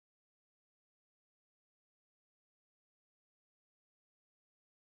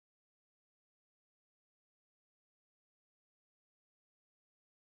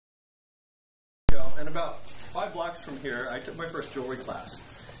And about 5 blocks from here, I took my first jewelry class.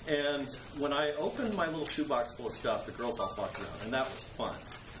 And when I opened my little shoebox full of stuff, the girls all flocked around, and that was fun.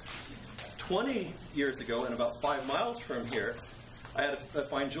 20 years ago, and about 5 miles from here, I had a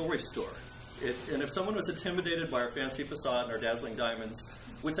fine jewelry store. And if someone was intimidated by our fancy facade and our dazzling diamonds,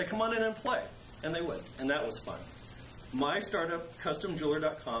 we'd say, come on in and play. And they would, and that was fun. My startup,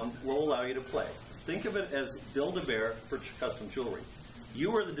 CustomJeweler.com, will allow you to play. Think of it as Build-A-Bear for custom jewelry.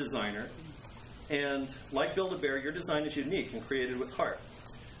 You are the designer, and like Build-A-Bear, your design is unique and created with heart.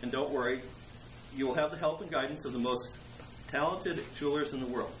 And don't worry, you will have the help and guidance of the most talented jewelers in the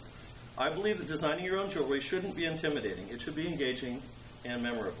world. I believe that designing your own jewelry shouldn't be intimidating. It should be engaging and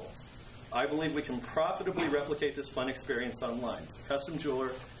memorable. I believe we can profitably replicate this fun experience online. Custom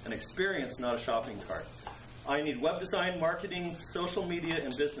Jeweler, an experience, not a shopping cart. I need web design, marketing, social media,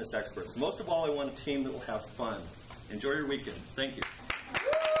 and business experts. Most of all, I want a team that will have fun. Enjoy your weekend. Thank you.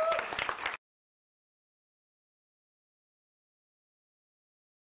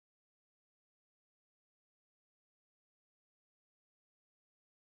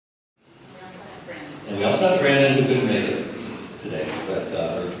 And we also have Brandon who couldn't make it today, but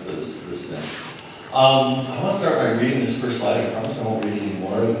this event. I want to start by reading this first slide. I promise I won't read any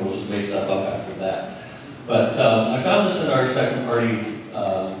more, and we'll just make stuff up after that. But I found this in our second-party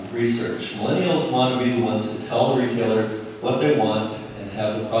research. Millennials want to be the ones to tell the retailer what they want and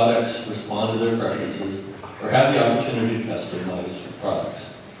have the products respond to their preferences, or have the opportunity to customize the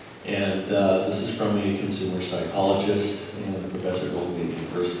products. And this is from a consumer psychologist and a professor at Golden Gate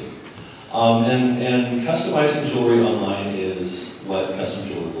University. And customizing jewelry online is what Custom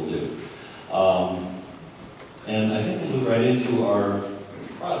Jeweler will do. And I think we'll move right into our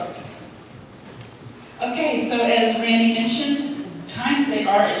product. Okay, so as Randy mentioned, times they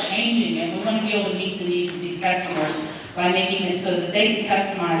are changing, and we want to be able to meet the needs of these customers by making it so that they can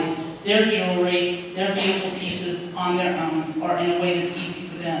customize their jewelry, their beautiful pieces on their own, or in a way that's easy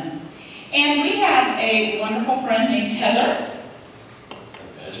for them. And we have a wonderful friend named Heather.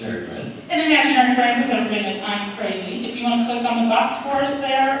 Imaginary friend. An imaginary friend, because everybody knows I'm crazy. If you want to click on the box for us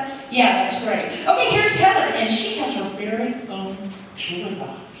there, yeah, that's great. Okay, here's Heather, and she has her very own jewelry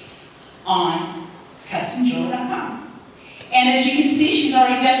box on CustomJeweler.com. And as you can see, she's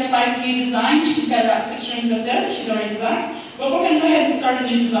already done quite a few designs. She's got about 6 rings up there that she's already designed. But we're going to go ahead and start a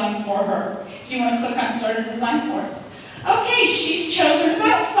new design for her. If you want to click on Start a Design for us. Okay, she's chosen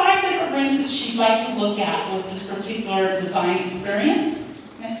about 5 different rings that she'd like to look at with this particular design experience.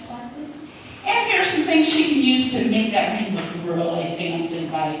 Next slide, please. And here are some things she can use to make that ring look really fancy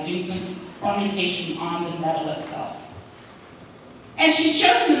by doing some ornamentation on the metal itself. And she's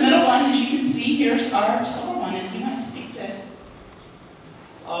chosen the middle one. As you can see, here's our silver one, and you want to speak to it.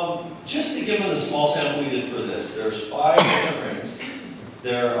 Just to give them a small sample we did for this, there's 5 different rings.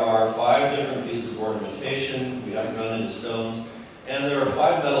 There are 5 different pieces of ornamentation. We haven't gone into stones. And there are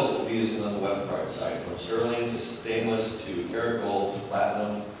 5 metals that we'll be using on the web card site, from sterling to stainless to karat gold to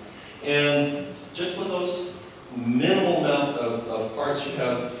platinum. And just with those minimal amount of parts, you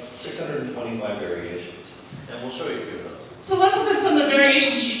have 625 variations. And we'll show you a few of those. So let's look at some of the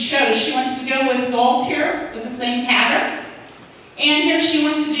variations she chose. She wants to go with gold here with the same pattern. And here she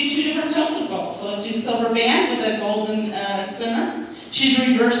wants to do 2 different tones of gold. So let's do silver band with a golden center. She's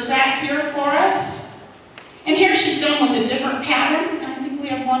reversed that here for us. And here she's going with a different pattern. I think we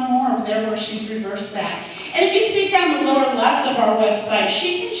have one more over there where she's reversed that. And if you see down the lower left of our website,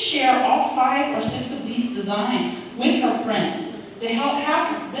 she can share all 5 or 6 of these designs with her friends to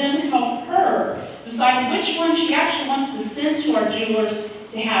have them help her decide which one she actually wants to send to our jewelers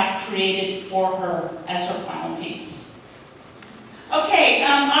to have created for her as her final piece. Okay,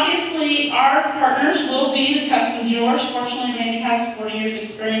 obviously our partners will be the custom jewelers. Fortunately, Randy has 40 years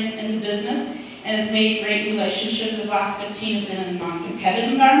experience in the business and has made great relationships. His last 15 have been in a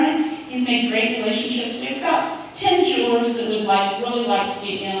non-competitive environment. He's made great relationships. We've got 10 jewelers that would really like to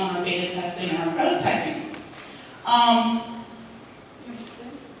get in on our beta testing and our prototyping.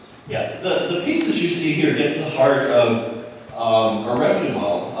 Yeah, the pieces you see here get to the heart of our revenue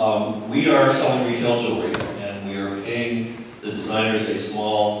model. We are selling retail jewelry, and we are paying the designers a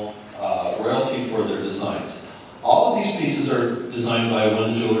small royalty for their designs. All of these pieces are designed by one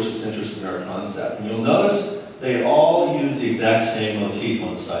of the jewelers who's interested in our concept. And you'll notice they all use the exact same motif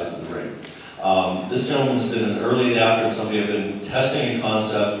on the sides of the ring. This gentleman's been an early adapter, and somebody have been testing a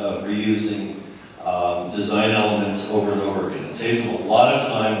concept of reusing design elements over and over again. It saves them a lot of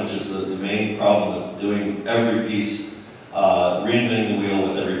time, which is the main problem with doing every piece, reinventing the wheel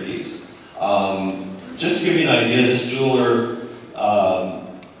with every piece. Just to give you an idea, this jeweler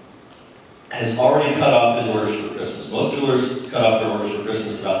has already cut off his orders for Christmas. Most jewelers cut off their orders for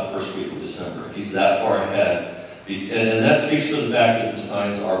Christmas about the first week of December. He's that far ahead. And that speaks to the fact that the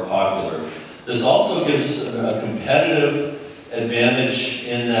designs are popular. This also gives us a competitive advantage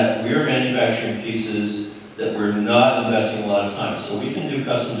in that we're manufacturing pieces that we're not investing a lot of time. So we can do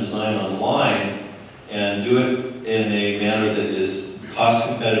custom design online and do it in a manner that is cost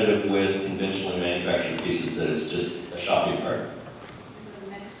competitive with conventionally manufactured pieces, that it's just a shopping cart.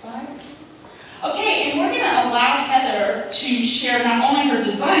 Next slide. Okay, and we're going to allow Heather to share not only her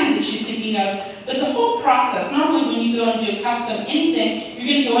designs that she's thinking of, but the whole process. Normally when you go and do a custom anything, you're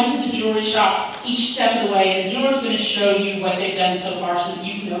going to go into the jewelry shop each step of the way, and the jeweler's going to show you what they've done so far so that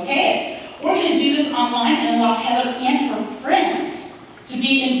you can go, okay, we're going to do this online and allow Heather and her friends to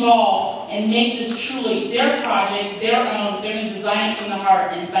be involved and make this truly their project, their own. They're going to design it from the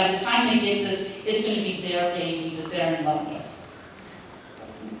heart, and by the time they get this, it's going to be their baby that they're in love with.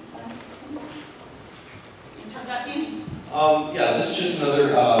 Next slide, please. Talk about Danny. Yeah, this is just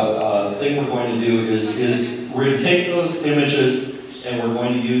another thing we're going to do is we're going to take those images and we're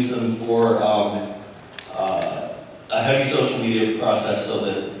going to use them for a heavy social media process so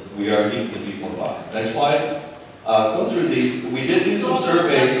that we are keeping the people involved. Next slide. Go through these. We did do some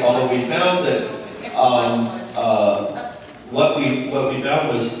surveys, although we found that what we found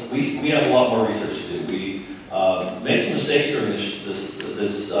was we had a lot more research to do. We made some mistakes during this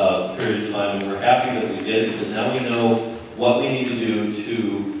period of time, and we're happy that we did, because now we know what we need to do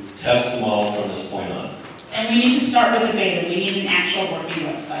to test the model from this point on. And we need to start with a beta. We need an actual working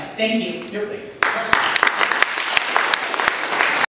website. Thank you. Yep.